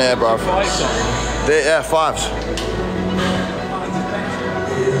incline here, bro. Yeah, 5s.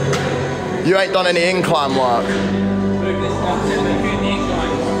 You ain't done any incline work.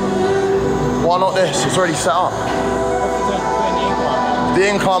 Why not this? It's already set up. The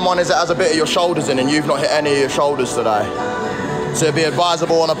incline one is it has a bit of your shoulders in, and you've not hit any of your shoulders today. So it'd be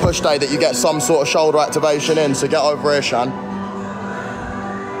advisable on a push day that you get some sort of shoulder activation in, so get over here, Shan.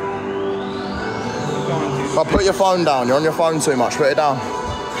 But put your phone down, you're on your phone too much, put it down.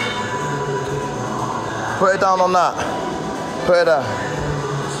 Put it down on that. Put it there.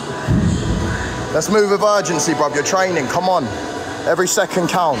 Let's move with urgency, bruv, you're training, come on. Every second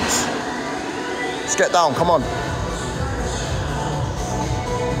counts. Let's get down, come on.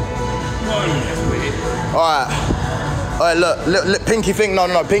 Alright. Alright, look, pinky finger,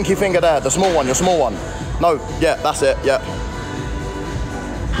 no, pinky finger there, the small one, your small one. No, yeah, that's it, yeah.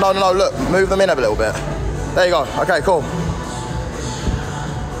 No, look, move them in a little bit. There you go, okay, cool.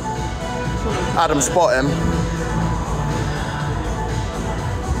 Adam, spot him.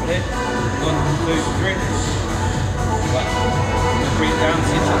 Ready? 1, 2, 3. Breathe down,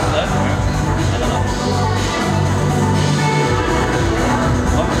 sit to the left. And then up.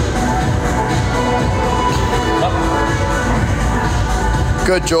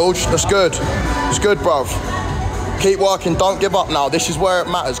 Good, George, that's good. It's good, bruv. Keep working, don't give up now. This is where it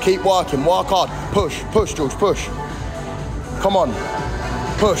matters. Keep working, work hard. Push, George, push. Come on,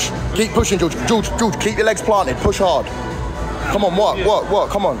 push. Keep pushing, George. George, keep your legs planted, push hard. Come on, work,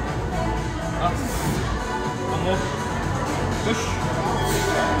 come on.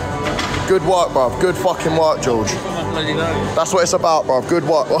 Good work, bruv. Good fucking work, George. That's what it's about, bruv. Good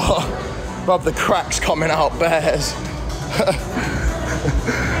work. Bruv, the crack's coming out, bears.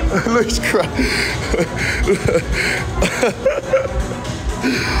 Looks crack.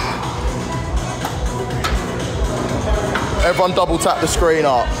 Everyone double tap the screen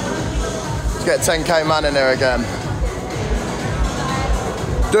up. Let's get 10K man in there again.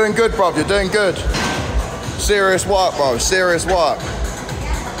 Doing good, bruv, you're doing good. Serious work, bro, serious work.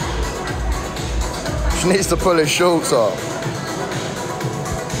 She needs to pull his shorts up.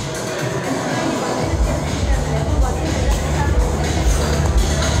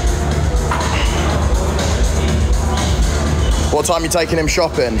 What time are you taking him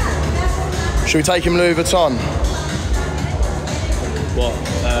shopping? Should we take him Louis Vuitton? What?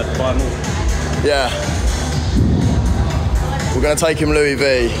 Buy more? Yeah. We're gonna take him Louis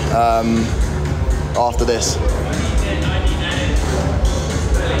V after this.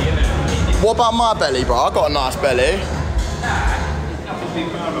 What about my belly, bro? I got a nice belly.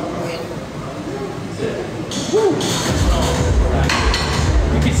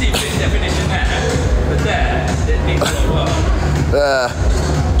 You can see a bit of definition there, but there, it needs a lot of work. Yeah.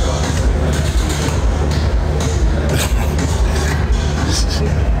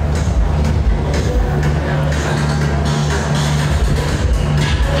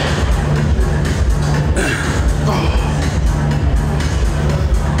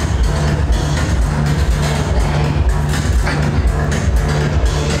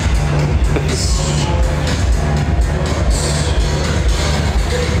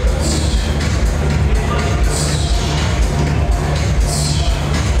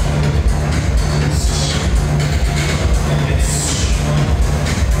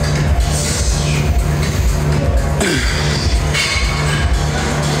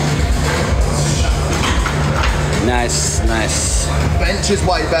 Nice. Bench is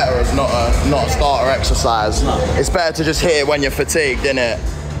way better as not a starter exercise. No. It's better to just hit it when you're fatigued, isn't it?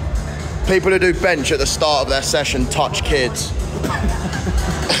 People who do bench at the start of their session touch kids.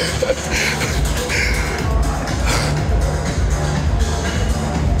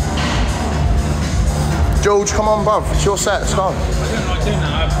 George, come on, bruv. It's your set. Let's go. I don't like doing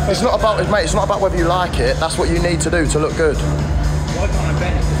that. It's not about, mate. It's not about whether you like it. That's what you need to do to look good. Why can't I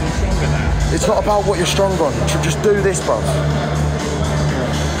bench? Because I'm stronger now. It's not about what you're strong on. Just do this, bruv.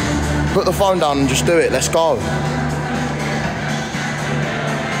 Put the phone down and just do it. Let's go.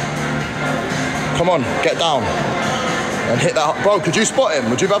 Come on, get down. And hit that. Bro, could you spot him?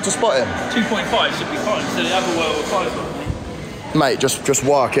 Would you be able to spot him? 2.5 should be fine. So the other way will 5 on me. Mate, just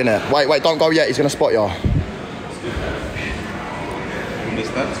work, innit? Wait, don't go yet. He's going to spot you.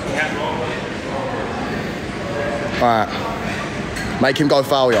 Alright. Make him go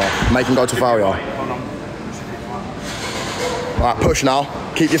foul, y'all. Make him go to foul, y'all. Right, push now.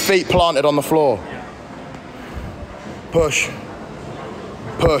 Keep your feet planted on the floor. Push.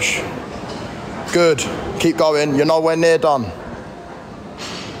 Push. Good. Keep going. You're nowhere near done.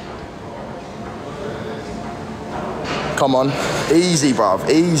 Come on. Easy, bruv.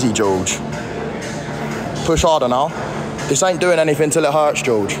 Easy, George. Push harder now. This ain't doing anything till it hurts,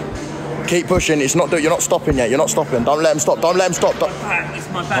 George. Keep pushing. It's not. You're not stopping yet. You're not stopping. Don't let him stop. Don't let him stop. It's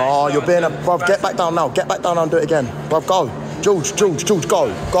my back. Oh, you're being a... Bruv, get back down now. Get back down now and do it again. Bruv, go. George,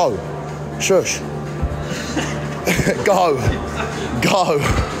 go. Go. Shush. Go. Go.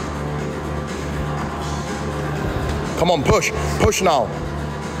 Come on, push. Push now.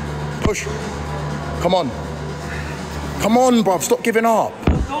 Push. Come on. Come on, bruv. Stop giving up.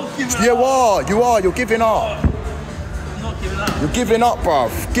 You are. You're giving up. I'm not giving up. You're giving up,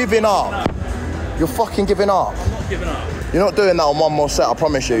 bruv. Giving up. You're fucking giving up. I'm not giving up. You're not doing that on one more set, I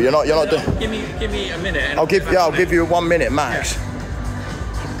promise you. You're not doing... Give me a minute. And I'll give you 1 minute max.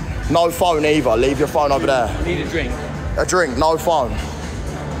 Yeah. No phone either. Leave your phone over there. I need a drink. A drink, no phone.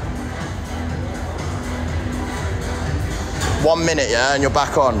 1 minute, yeah, and you're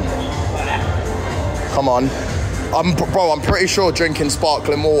back on. Come on. Bro, I'm pretty sure drinking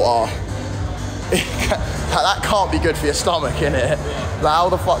sparkling water, that can't be good for your stomach, innit? Like, how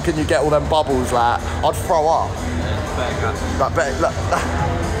the fuck can you get all them bubbles, like? I'd throw up.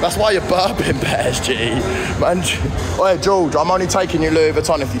 That's why you're burping, Bears, G. Man, hey, George, I'm only taking you Louis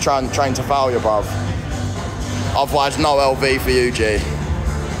Vuitton if you train to foul you, bruv. Otherwise, no LV for you, G.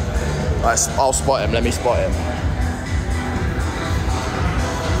 I'll spot him. Let me spot him.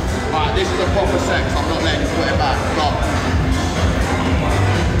 Alright, this is a proper sex. I'm not letting you put it back. Go.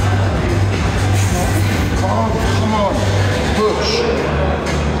 Oh, come on. Push.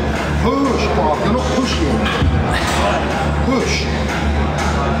 Push, bro. You're not pushing. Push.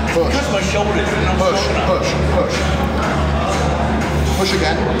 Push. That's my shoulders. Push. Push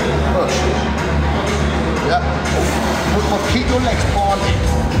again. Push. Yeah. Keep your legs planted.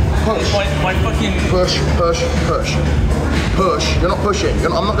 Push. My fucking... Push. Push. You're not pushing.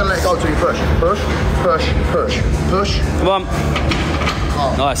 I'm not going to let it go till you push. Push. Come on.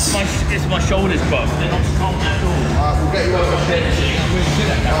 Oh. Nice. It's my shoulders, bro. They're not strong at all. We'll get you on the machine.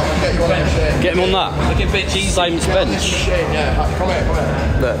 Get him on that. Look at bench easy. Same as bench. Machine, yeah. Come here.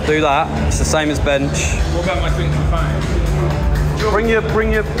 Look, do that. It's the same as bench. What about my drink and phone?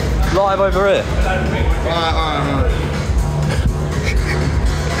 Bring your live over here. Alright.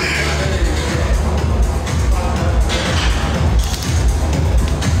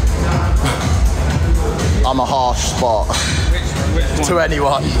 I'm a harsh spot. Which one? To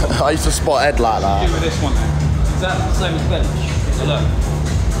anyone. I used to spot Ed like that. Do with this one then. Is that the same as bench? So look.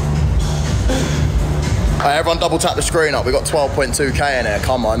 Right, everyone double tap the screen up. We got 12.2k in here.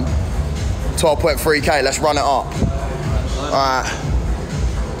 Come on. 12.3k. Let's run it up. Alright.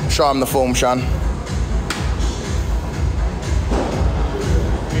 Show him the form, Shan.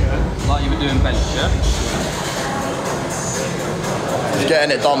 Like you were doing bench, yeah? He's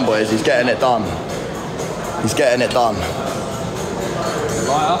getting it done, boys. He's getting it done.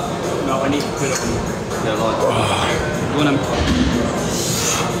 Lighter? No, I need to put it on. Yeah, lighter. You want him?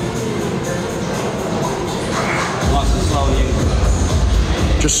 Nice and slow and you.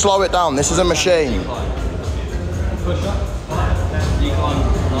 Just slow it down. This is a machine. Push up. Decline,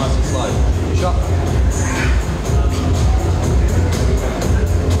 nice and slow. Push up.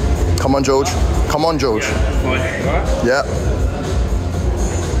 Come on, George. Yeah.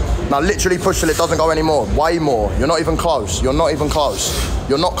 Now literally push till it doesn't go anymore. Way more. You're not even close. You're not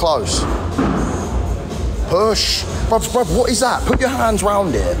close. Push. Bruv, what is that? Put your hands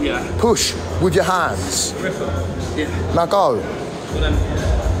round it. Yeah. Push with your hands. Yeah. Now go.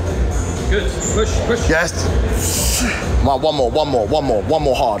 Good. Push. Yes. One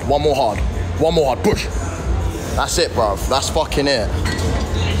more hard. Push. That's it, bruv. That's fucking it.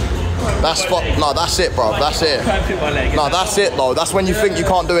 No, that's it, bro. That's it. No, that's it, though. That's when you think you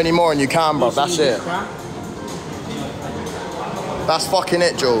can't do any more and you can, bro. That's it. That's fucking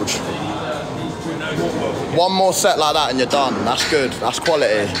it, George. One more set like that and you're done. That's good. That's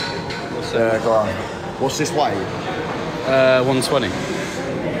quality. Yeah, go on. What's this weight? 120.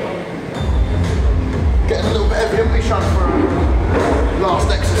 Getting a little bit heavy, haven't we, Sean, for last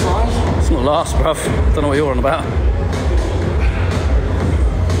exercise? It's not last, bruv. Don't know what you're on about.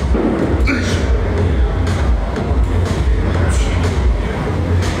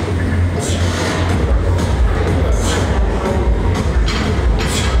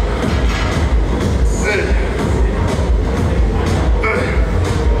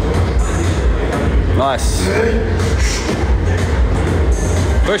 Nice.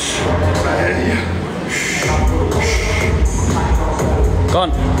 Push. Go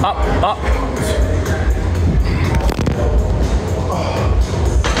on, up, up.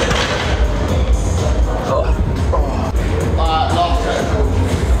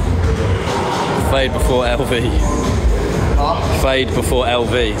 Fade before LV. Huh? Fade before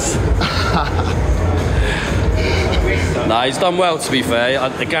LVs. Nah, he's done well, to be fair.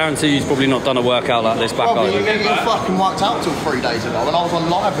 I guarantee he's probably not done a workout like this back home. You fucking worked out till 3 days ago when I was on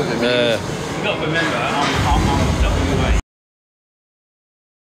live with him. You got to remember, I'm double weight.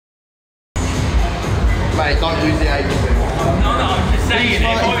 Mate, don't use the age thing. No, I'm just saying, if I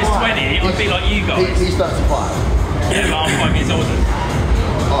was 20, it would be like you guys. He's 35. Yeah, but I'm 5 years older.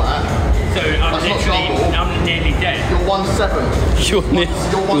 Alright. So I'm nearly dead. You're 1'7".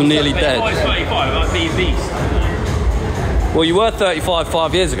 You're nearly dead. If I was 35, I'd be a beast. Well, you were 35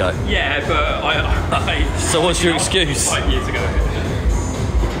 5 years ago. Yeah, but I so what's your excuse? 5 years ago.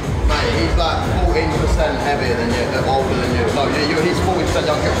 Mate, he's like 14% heavier than you, older than you. No, he's 40%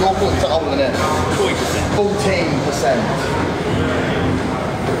 younger. You're 40% older than him. 40%.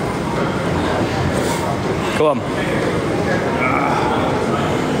 14%. Come on.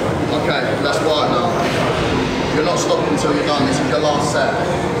 Okay, let's work now. You're not stopping until you're done. This is your last set.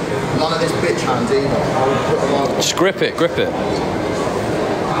 None of this bitch hands either. Just grip it, grip it. I've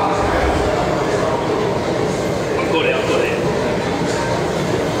got it.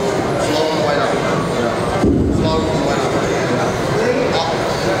 Slow on the way up. Yeah. Slow on the way up. Yeah.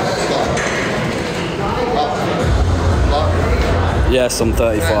 Up. Slow. Yes, I'm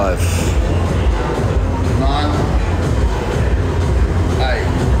 35. 9. 8.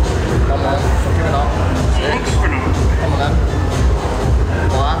 Come on. Give it up. 6. Come on then.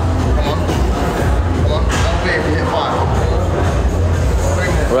 5. Come on. Don't be if you hit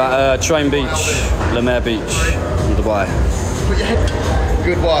 5. We're at Train Beach, Lemaire Beach in Dubai. Put your head.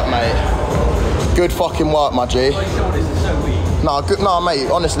 Good work, mate. Good fucking work, my G. No, good. No, mate.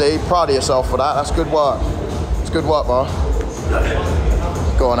 Honestly, proud of yourself for that. That's good work. It's good work, bro.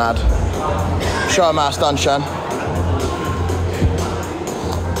 Go on, Ad. Show him how it's done, Shan.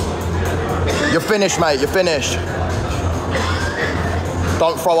 You're finished, mate. You're finished.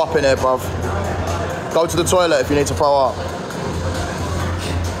 Don't throw up in here, bruv. Go to the toilet if you need to throw up.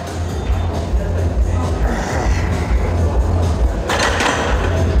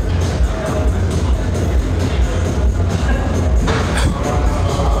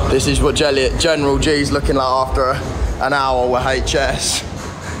 This is what General G's looking like after an hour with HS.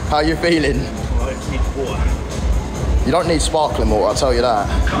 How you feeling? Well, I just need water. You don't need sparkling water, I'll tell you that.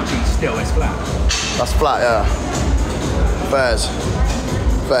 Can't keep still, it's flat. That's flat, yeah. Fairs.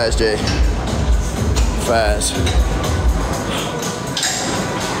 Fairs, G. Fairs.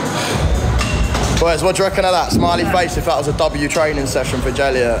 Boys, what do you reckon of that? Smiley face if that was a W training session for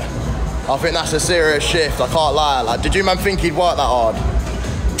Jelliot. I think that's a serious shift, I can't lie. Like, did you man think he'd work that hard?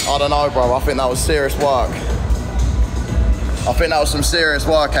 I don't know, bro. I think that was serious work. I think that was some serious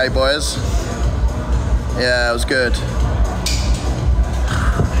work, eh, boys? Yeah, it was good.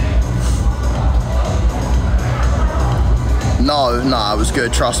 No, it was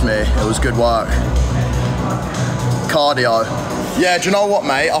good, trust me. It was good work. Cardio. Yeah, do you know what,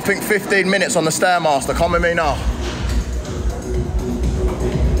 mate? I think 15 minutes on the Stairmaster. Come with me now.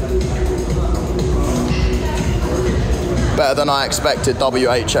 Better than I expected,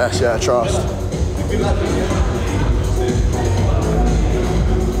 WHS, yeah, trust.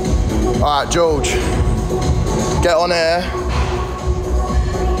 All right, George. Get on here.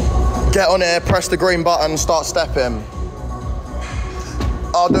 Get on here, press the green button, start stepping.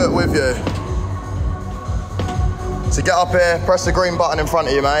 I'll do it with you. So get up here, press the green button in front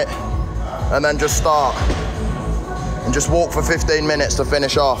of you, mate, and then just start. And just walk for 15 minutes to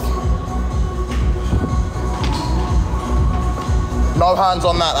finish off. No hands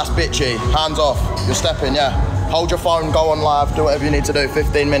on that, that's bitchy. Hands off, you're stepping, yeah. Hold your phone, go on live, do whatever you need to do,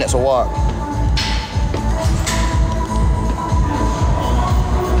 15 minutes of work.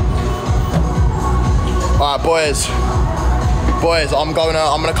 All right, boys, I'm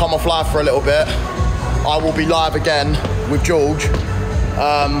gonna come off live for a little bit. I will be live again with George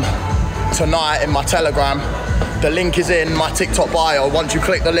tonight in my Telegram. The link is in my TikTok bio. Once you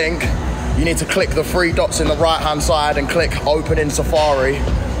click the link, you need to click the 3 dots in the right-hand side and click open in Safari,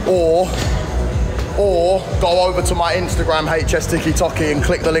 or go over to my Instagram, HSTikkyTokky, and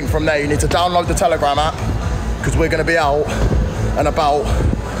click the link from there. You need to download the Telegram app, because we're gonna be out and about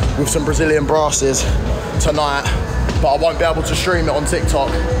with some Brazilian brasses tonight, but I won't be able to stream it on TikTok.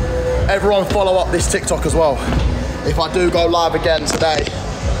 Everyone follow up this TikTok as well. If I do go live again today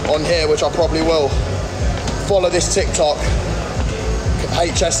on here, which I probably will, follow this TikTok.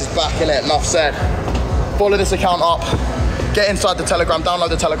 HS is back in it, enough said. Follow this account up, Get inside the Telegram, download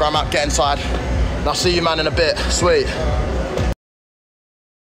the Telegram app, get inside. And I'll see you, man, in a bit. Sweet.